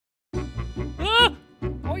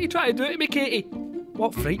are you trying to do to me, Katie?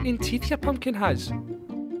 What frightening teeth your pumpkin has.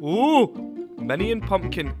 Oh, Minnie and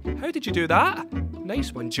Pumpkin. How did you do that?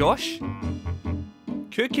 Nice one, Josh.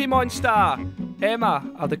 Cookie Monster.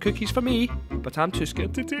 Emma, are the cookies for me? But I'm too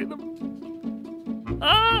scared to take them.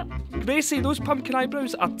 Ah! Gracie, those pumpkin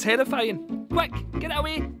eyebrows are terrifying. Quick, get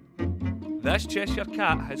away. This Cheshire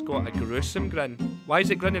cat has got a gruesome grin. Why is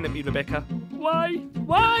it grinning at me, Rebecca? Why?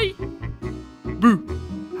 Why?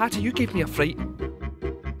 Boo! Hattie, you gave me a fright.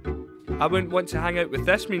 I wouldn't want to hang out with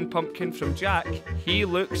this mean pumpkin from Jack. He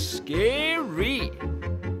looks scary.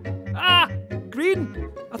 Ah!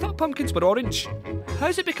 Green! I thought pumpkins were orange.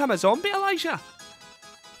 How's it become a zombie, Elijah?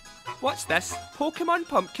 What's this? Pokemon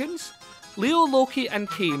pumpkins? Leo, Loki and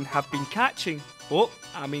Kane have been carving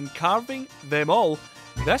them all.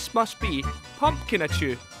 This must be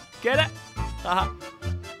Pumpkinachu. Get it? Haha.